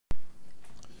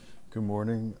Good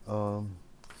morning.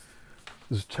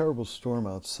 There's a terrible storm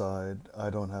outside. I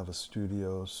don't have a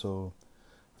studio, so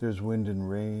there's wind and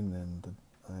rain,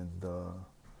 and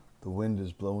the wind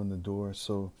is blowing the door.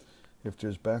 So if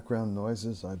there's background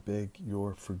noises, I beg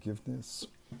your forgiveness.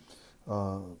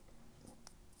 Uh,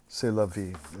 C'est la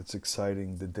vie. It's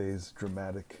exciting. The day is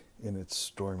dramatic in its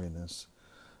storminess.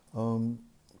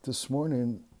 This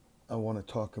morning, I want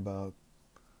to talk about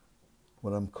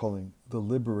what I'm calling the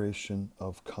liberation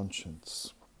of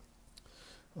conscience.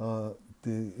 The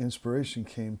inspiration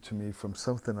came to me from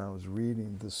something I was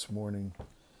reading this morning,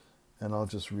 and I'll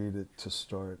just read it to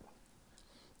start.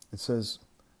 It says,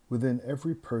 "Within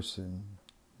every person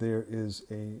there is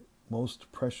a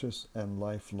most precious and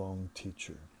lifelong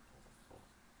teacher.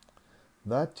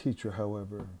 That teacher,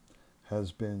 however,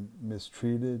 has been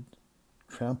mistreated,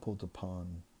 trampled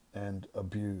upon, and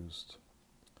abused.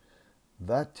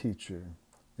 That teacher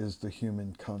is the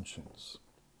human conscience.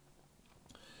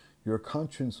 Your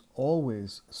conscience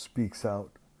always speaks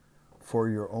out for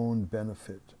your own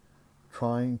benefit,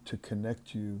 trying to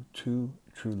connect you to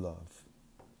true love.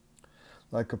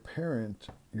 Like a parent,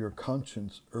 your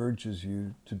conscience urges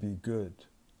you to be good,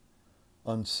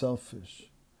 unselfish,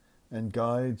 and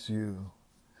guides you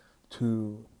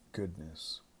to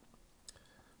goodness.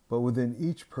 But within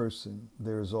each person,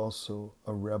 there is also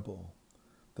a rebel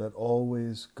that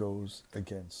always goes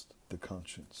against the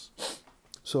conscience."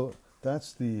 So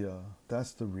that's the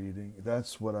reading.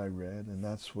 That's what I read, and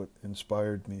that's what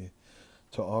inspired me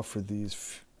to offer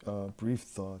these brief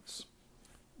thoughts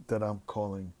that I'm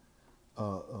calling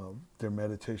their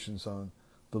meditations on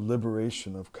the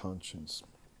liberation of conscience.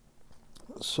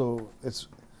 So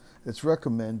it's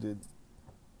recommended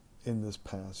in this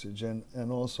passage,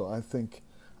 and also I think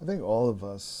all of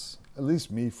us, at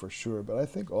least me for sure, but I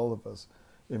think all of us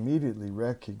immediately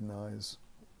recognize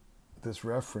this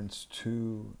reference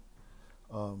to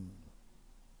a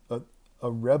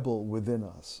rebel within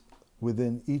us.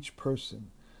 Within each person,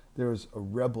 there is a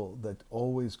rebel that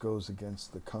always goes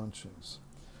against the conscience.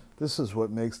 This is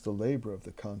what makes the labor of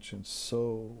the conscience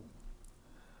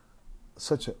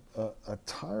such a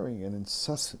tiring and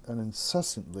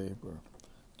incessant labor,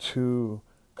 to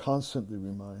constantly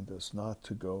remind us not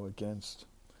to go against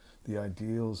the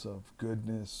ideals of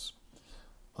goodness,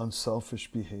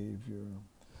 unselfish behavior,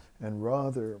 and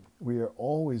rather we are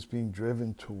always being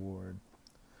driven toward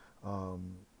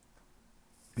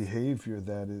behavior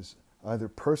that is either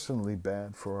personally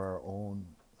bad for our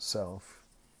own self,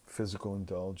 physical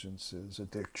indulgences,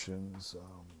 addictions,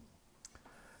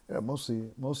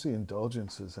 mostly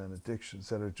indulgences and addictions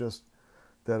that are just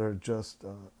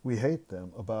we hate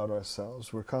them about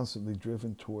ourselves. We're constantly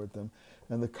driven toward them,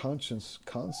 and the conscience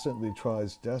constantly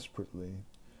tries desperately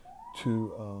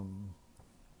to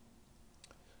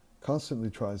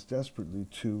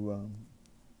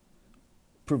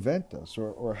prevent us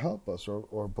or help us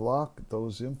or block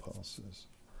those impulses.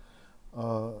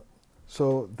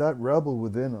 So that rebel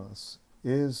within us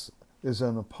is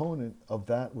an opponent of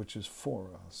that which is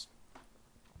for us.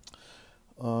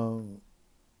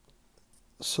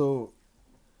 So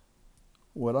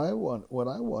what I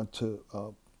want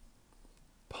to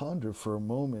ponder for a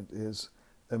moment is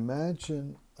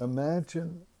imagine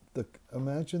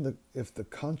if the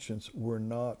conscience were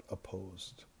not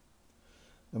opposed.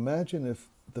 Imagine if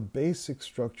the basic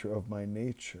structure of my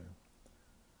nature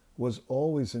was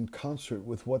always in concert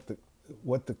with what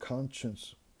the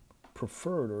conscience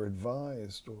preferred or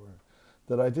advised, or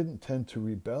that I didn't tend to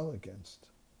rebel against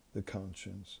the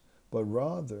conscience, but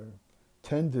rather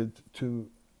tended to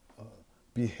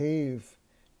behave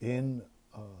in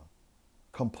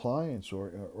compliance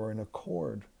or in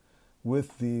accord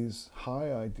with these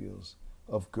high ideals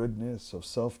of goodness, of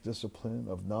self-discipline,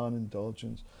 of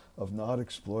non-indulgence, of not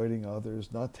exploiting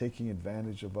others, not taking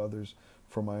advantage of others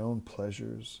for my own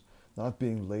pleasures, not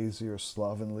being lazy or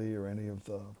slovenly or any of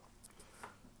the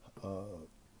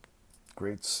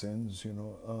great sins,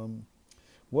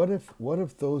 What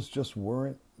if those just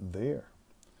weren't there,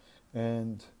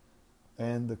 and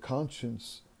the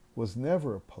conscience was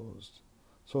never opposed?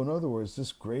 So in other words,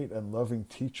 this great and loving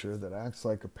teacher that acts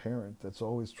like a parent, that's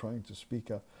always trying to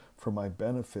speak up for my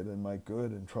benefit and my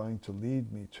good, and trying to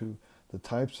lead me to the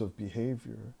types of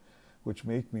behavior which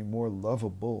make me more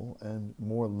lovable and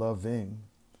more loving,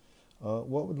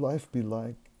 what would life be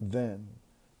like then?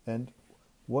 And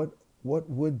what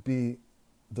would be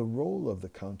the role of the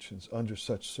conscience under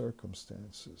such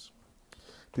circumstances?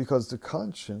 Because the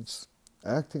conscience,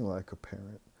 acting like a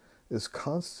parent, is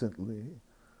constantly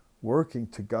working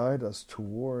to guide us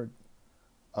toward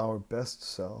our best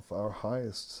self, our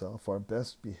highest self, our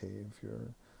best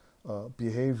behavior,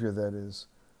 behavior that is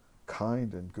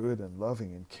kind and good and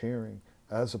loving and caring,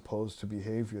 as opposed to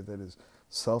behavior that is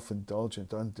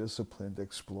self-indulgent, undisciplined,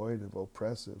 exploitive,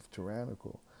 oppressive,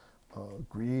 tyrannical,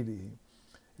 greedy.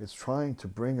 It's trying to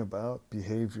bring about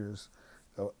behaviors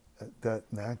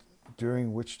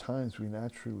during which times we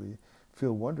naturally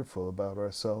feel wonderful about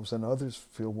ourselves and others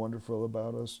feel wonderful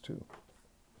about us too.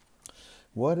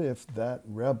 What if that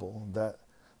rebel, that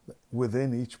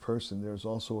within each person there's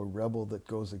also a rebel that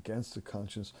goes against the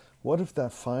conscience, what if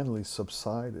that finally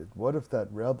subsided? What if that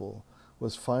rebel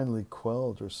was finally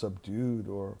quelled or subdued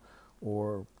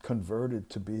or converted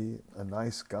to be a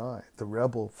nice guy? The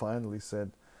rebel finally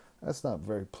said, that's not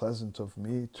very pleasant of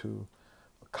me to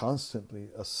constantly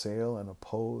assail and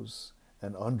oppose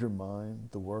and undermine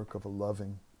the work of a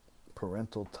loving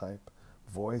parental type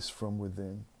voice from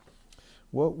within.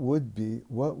 What would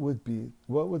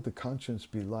the conscience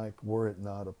be like were it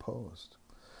not opposed?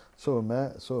 So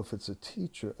if it's a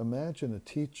teacher, imagine a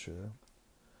teacher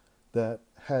that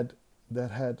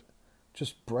had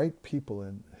just bright people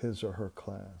in his or her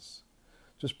class,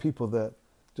 just people that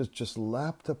just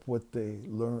lapped up what they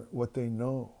learn, what they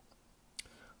know,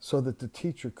 so that the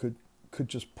teacher could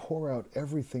just pour out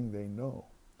everything they know,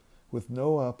 with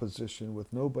no opposition,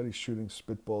 with nobody shooting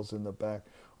spitballs in the back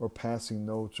or passing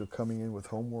notes or coming in with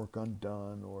homework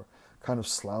undone or kind of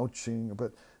slouching,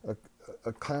 but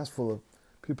a class full of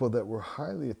people that were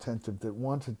highly attentive, that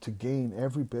wanted to gain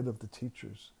every bit of the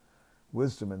teacher's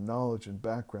wisdom and knowledge and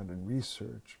background and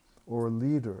research. Or a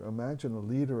leader, imagine a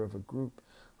leader of a group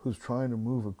who's trying to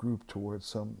move a group towards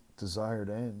some desired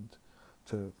end,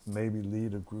 to maybe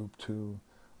lead a group to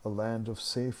a land of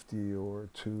safety or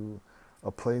to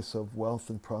a place of wealth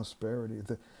and prosperity.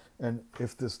 And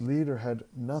if this leader had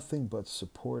nothing but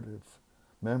supportive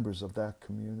members of that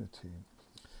community.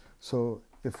 So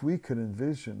if we could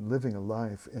envision living a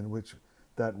life in which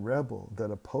that rebel that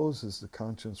opposes the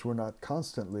conscience were not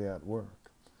constantly at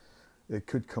work, it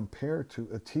could compare to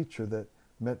a teacher that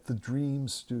met the dream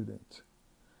student.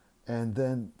 And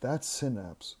then that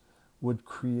synapse would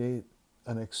create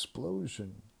an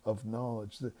explosion of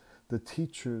knowledge. The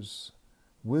teacher's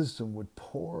wisdom would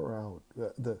pour out.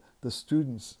 The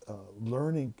student's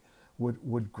learning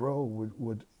would grow,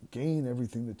 would gain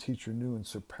everything the teacher knew and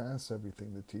surpass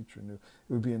everything the teacher knew.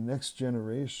 It would be a next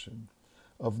generation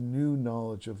of new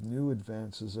knowledge, of new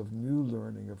advances, of new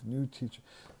learning, of new teaching.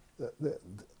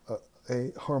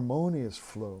 A harmonious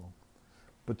flow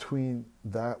between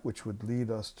that which would lead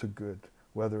us to good,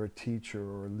 whether a teacher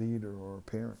or a leader or a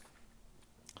parent,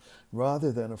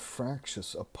 rather than a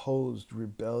fractious, opposed,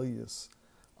 rebellious,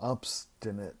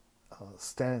 obstinate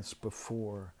stance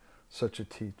before such a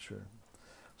teacher.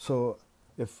 So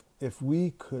if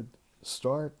we could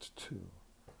start to,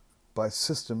 by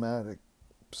systematic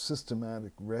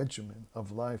regimen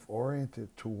of life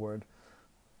oriented toward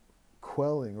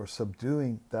quelling or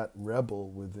subduing that rebel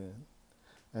within,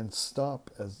 and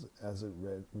stop, as it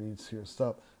reads here,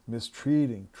 stop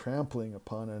mistreating, trampling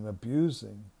upon, and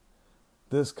abusing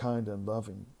this kind and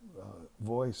loving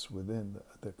voice within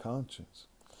the conscience,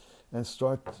 and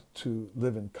start to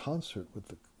live in concert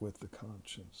with the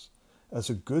conscience, as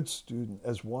a good student,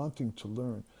 as wanting to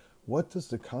learn. What does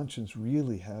the conscience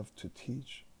really have to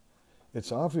teach?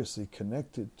 It's obviously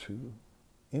connected to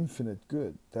infinite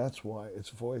good. That's why its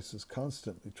voice is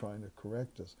constantly trying to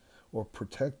correct us or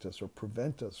protect us or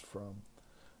prevent us from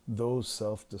those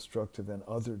self-destructive and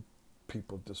other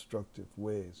people destructive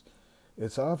ways.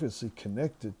 It's obviously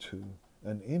connected to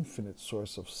an infinite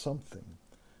source of something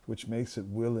which makes it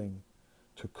willing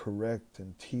to correct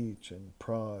and teach and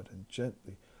prod and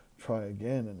gently try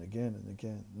again and again and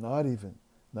again, not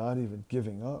even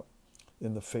giving up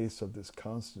in the face of this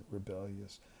constant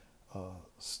rebellious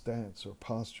stance or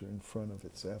posture in front of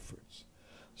its efforts.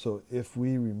 So if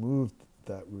we removed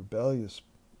that rebellious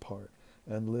part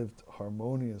and lived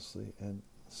harmoniously and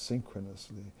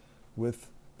synchronously with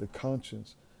the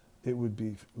conscience, it would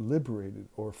be liberated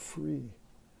or free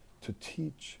to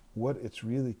teach what it's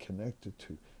really connected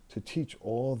to teach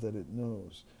all that it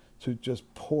knows, to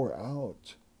just pour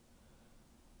out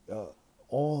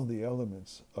all the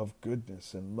elements of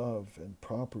goodness and love and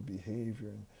proper behavior,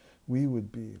 and we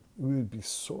would be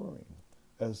soaring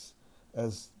as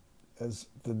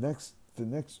the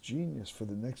next genius for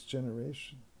the next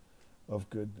generation of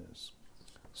goodness.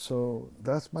 So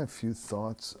that's my few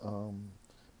thoughts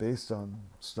based on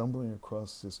stumbling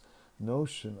across this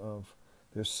notion of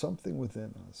there's something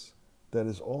within us that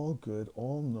is all good,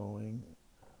 all knowing,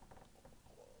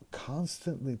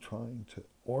 constantly trying to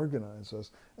organize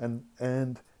us,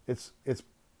 and it's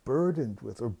burdened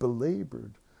with or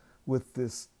belabored with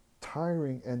this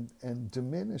tiring and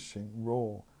diminishing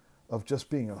role of just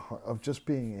being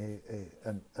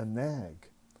a nag.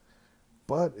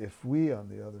 But if we, on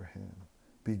the other hand,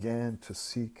 began to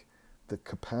seek the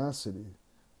capacity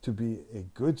to be a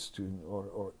good student,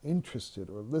 or interested,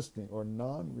 or listening, or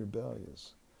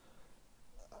non-rebellious,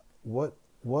 what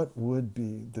would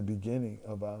be the beginning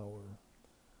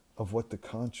of what the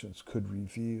conscience could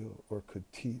reveal or could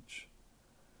teach?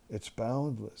 It's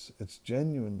boundless. It's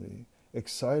genuinely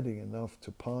exciting enough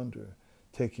to ponder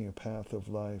taking a path of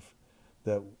life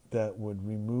that would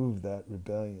remove that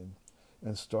rebellion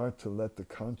and start to let the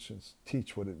conscience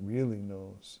teach what it really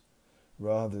knows,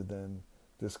 rather than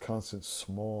this constant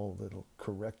small little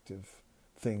corrective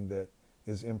thing that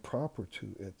is improper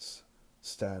to its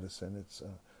status and its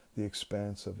the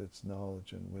expanse of its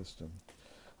knowledge and wisdom.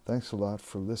 Thanks a lot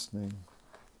for listening.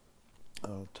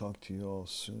 I'll talk to you all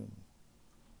soon.